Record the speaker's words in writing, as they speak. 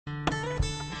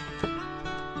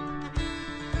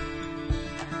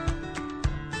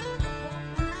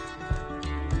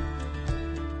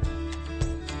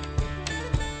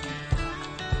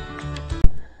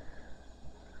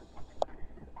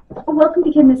Welcome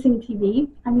to Kidmissing TV.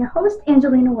 I'm your host,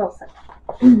 Angelina Wilson.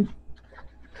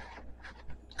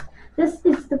 This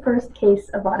is the first case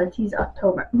of Oddities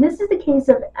October. And this is the case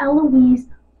of Eloise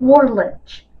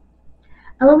Worledge.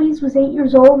 Eloise was 8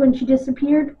 years old when she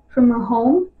disappeared from her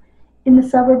home in the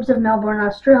suburbs of Melbourne,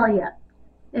 Australia,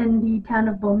 in the town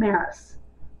of Beaumaris,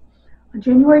 on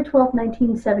January 12,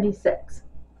 1976.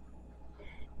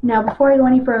 Now, before I go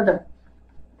any further,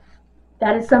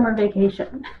 that is summer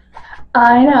vacation.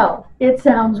 I know, it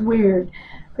sounds weird,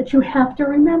 but you have to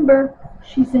remember,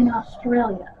 she's in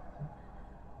Australia.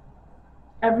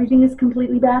 Everything is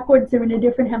completely backwards. They're in a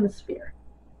different hemisphere.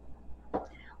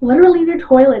 Literally, their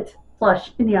toilets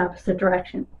flush in the opposite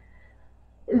direction.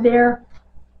 Their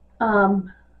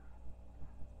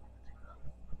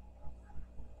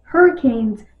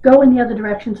hurricanes go in the other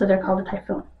direction, so they're called a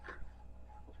typhoon.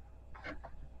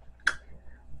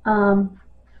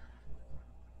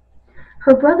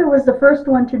 Her brother was the first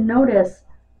one to notice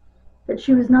that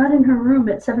she was not in her room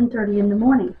at 7:30 in the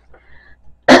morning.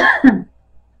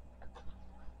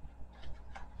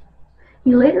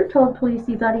 He later told police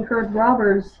he thought he heard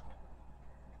robbers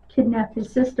kidnap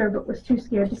his sister, but was too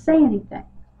scared to say anything.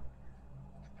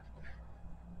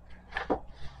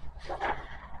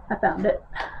 I found it.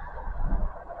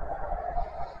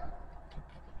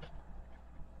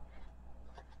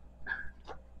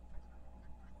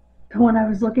 The one I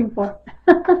was looking for.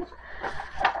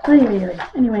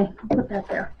 Anyway, I'll put that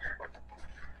there.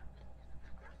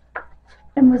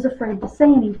 And was afraid to say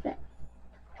anything.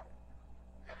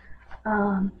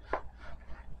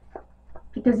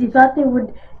 Because he thought they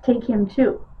would take him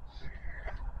too.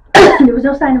 There was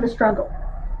no sign of a struggle.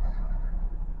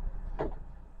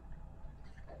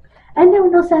 And there were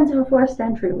no signs of a forced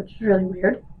entry, which is really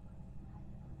weird.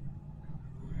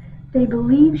 They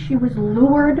believe she was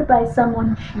lured by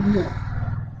someone she knew.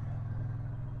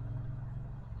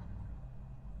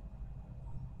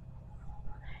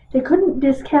 They couldn't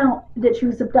discount that she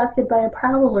was abducted by a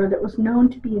prowler that was known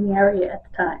to be in the area at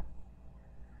the time.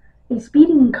 A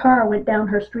speeding car went down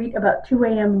her street about 2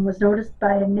 a.m. and was noticed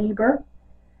by a neighbor.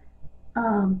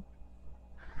 And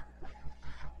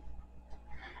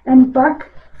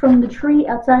bark from the tree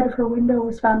outside of her window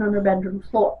was found on her bedroom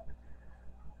floor.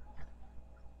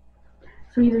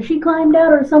 So either she climbed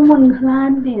out or someone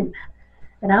climbed in.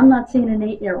 And I'm not seeing an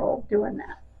 8-year-old doing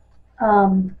that.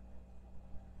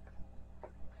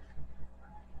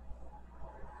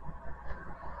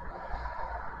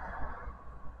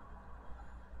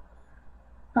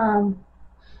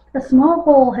 A small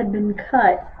hole had been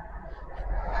cut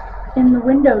in the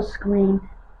window screen.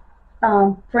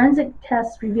 Forensic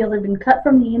tests revealed it had been cut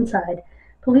from the inside.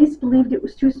 Police believed it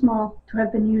was too small to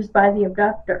have been used by the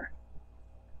abductor.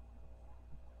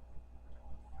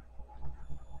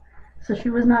 So she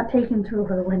was not taken through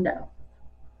her window.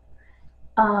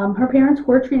 Her parents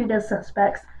were treated as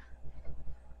suspects.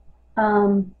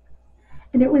 And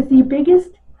it was the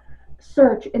biggest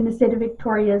search in the state of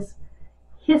Victoria's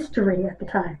history at the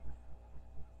time.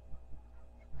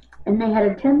 And they had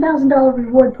a $10,000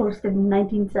 reward posted in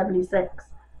 1976.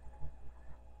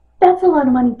 That's a lot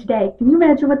of money today. Can you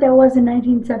imagine what that was in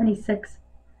 1976?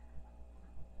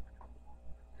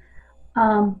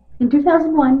 In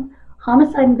 2001,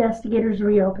 homicide investigators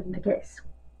reopened the case.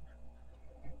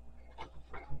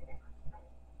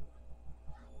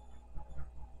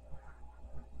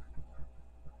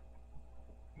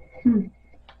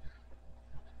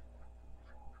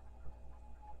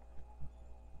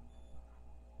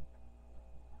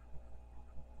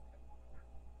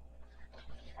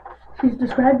 She's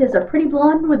described as a pretty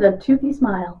blonde with a toothy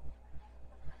smile.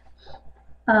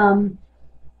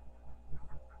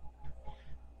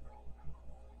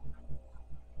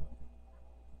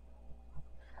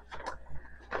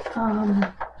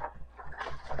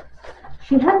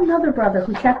 She had another brother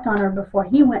who checked on her before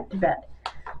he went to bed.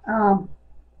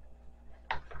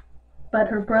 But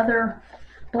her brother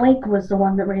Blake was the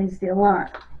one that raised the alarm.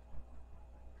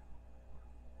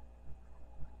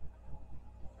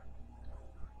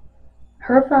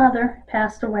 Her father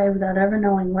passed away without ever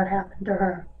knowing what happened to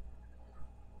her.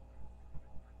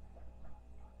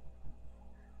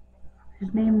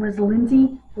 His name was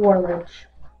Worledge.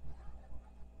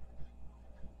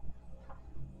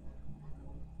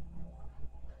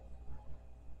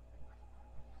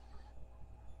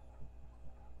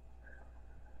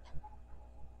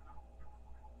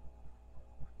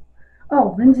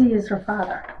 Oh, Lindsay is her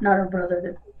father, not her brother.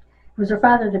 It was her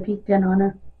father that peeked in on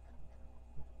her.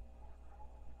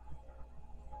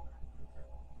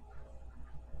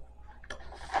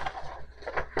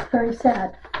 Very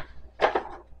sad.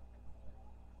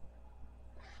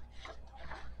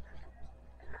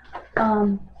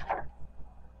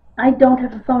 I don't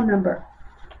have a phone number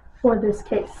for this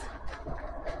case.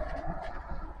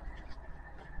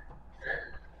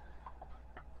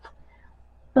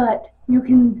 But you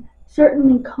can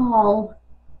certainly call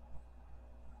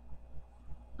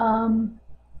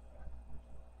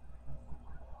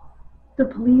the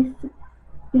police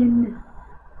in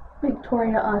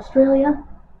Victoria, Australia.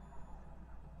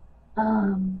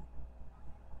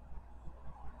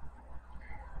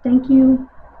 Thank you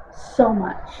so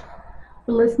much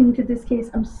for listening to this case.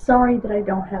 I'm sorry that I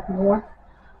don't have more.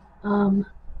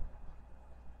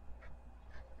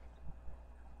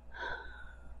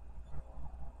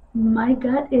 My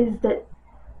gut is that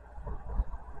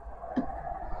the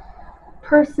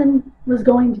person was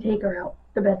going to take her out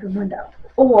the bedroom window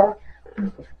or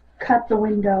cut the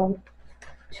window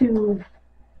to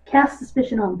cast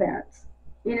suspicion on the parents.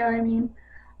 You know what I mean?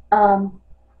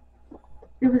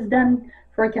 It was done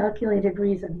for a calculated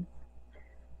reason,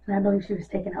 and I believe she was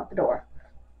taken out the door.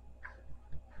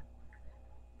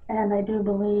 And I do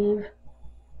believe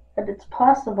that it's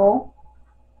possible,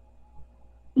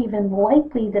 even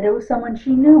likely, that it was someone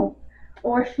she knew,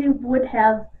 or she would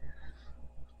have,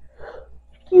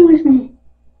 excuse me,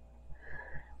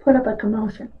 put up a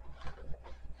commotion.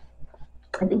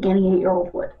 I think any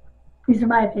 8-year-old would. These are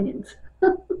my opinions.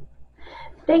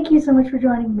 Thank you so much for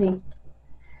joining me.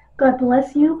 God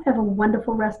bless you. Have a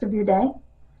wonderful rest of your day.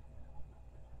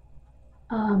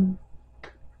 And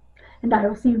I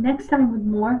will see you next time with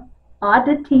more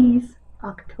Oddities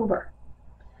October.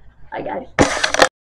 Bye, guys.